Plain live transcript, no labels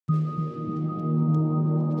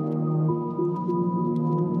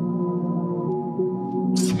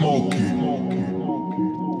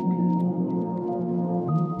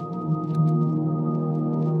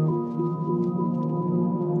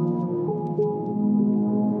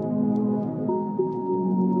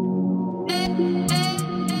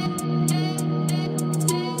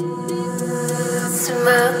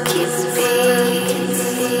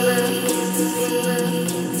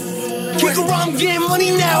Nigga, I'm getting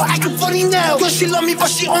money now, acting funny now. Cause she love me, but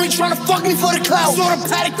she only tryna fuck me for the clout. Saw the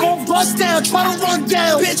paddock gon' bust down, tryna run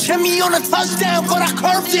down. Bitch hit me on a touchdown, but I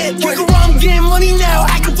curved it. Nigga, I'm getting money now,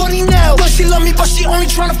 acting funny now. Cause she love me, but she only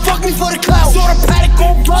tryna fuck me for the clout. Saw the paddock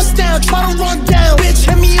gon' bust down, tryna run down. Bitch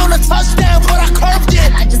hit me on a touchdown, but I curved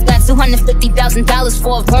it. I just got $250,000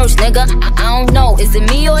 for a verse, nigga. I don't know, is it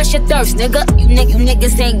me or it's your thirst, nigga? You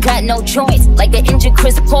niggas ain't got no choice. Like the injured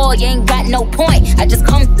Chris Paul, you ain't got no point. I just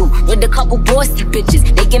come through with a couple bossy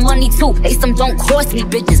bitches. They get money too, they some don't cost me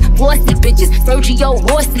bitches. Flossy bitches, Sergio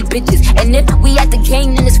Horsey bitches. And if we at the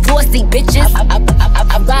game, then it's flossy bitches.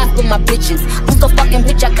 I ride for my bitches. I'm so fucking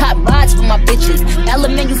rich, I cop rides for my bitches.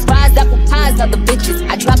 Elemental spies, apple pies, other bitches.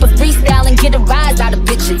 I drop a freestyle and get a rise out of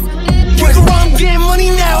bitches. Nigga, I'm getting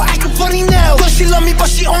money now, acting funny now. Cause she love me, but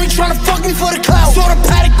she only tryna fuck me for the clout. Saw the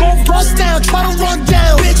paddock gon' bust down, tryna run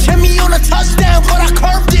down. Bitch hit me on a touchdown, but I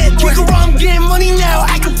curved it. Nigga, I'm getting money now,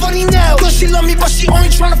 acting funny now. Cause she love me, but she only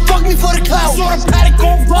tryna fuck me for the clout. Saw the paddock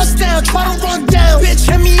gon' bust down, tryna run down. Bitch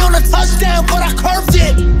hit me on a touchdown, but I curved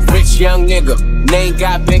it. Rich young nigga, name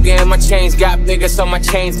got bigger and my chains got bigger, so my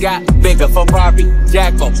chains got bigger. Ferrari,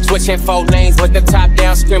 Jacko, switching 4 lanes with the top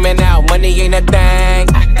down, screaming out, money ain't a thing.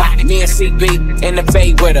 Me and CB in the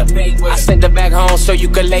bay with her. I send her back home so you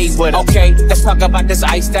can lay with her. Okay, let's talk about this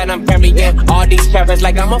ice that I'm carrying. All these carrots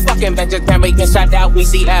like I'm a fucking vegetarian. Shout out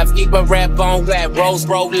WCF, keep a rap on wet. Rose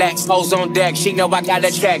Rolex, hoes on deck. She know I got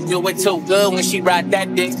a check. Do it too good when she ride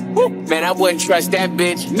that dick. Woo. Man, I wouldn't trust that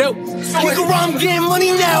bitch. Nope. Nigga, I'm getting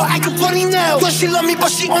money now, acting funny now. Cause she love me,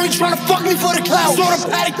 but she only tryna fuck me for the clout. Saw the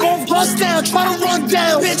paddock gon' bust down, tryna run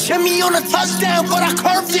down. Bitch hit me on a touchdown, but I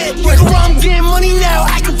curved it. Nigga, I'm getting money now,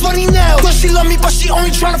 acting funny now. Cause she love me, but she only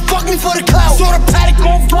tryna fuck me for the clout. Saw the paddock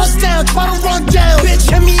gon' bust down, tryna run down. Bitch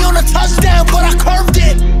hit me on a touchdown, but I curved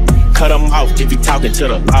it. Cut him off if he talking to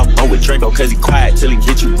the law. I'm with Draco cause he quiet till he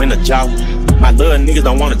get you in the jaw. My little niggas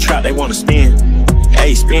don't wanna trap, they wanna spin.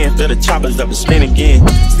 Hey, spin, fill the choppers up and spin again.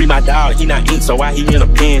 See my dog, he not eat, so why he in a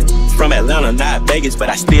pen? From Atlanta, not Vegas, but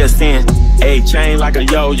I still sin. Hey, chain like a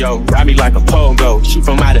yo-yo, ride me like a pogo. She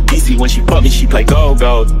from out of DC, when she fuck me, she play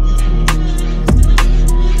go-go.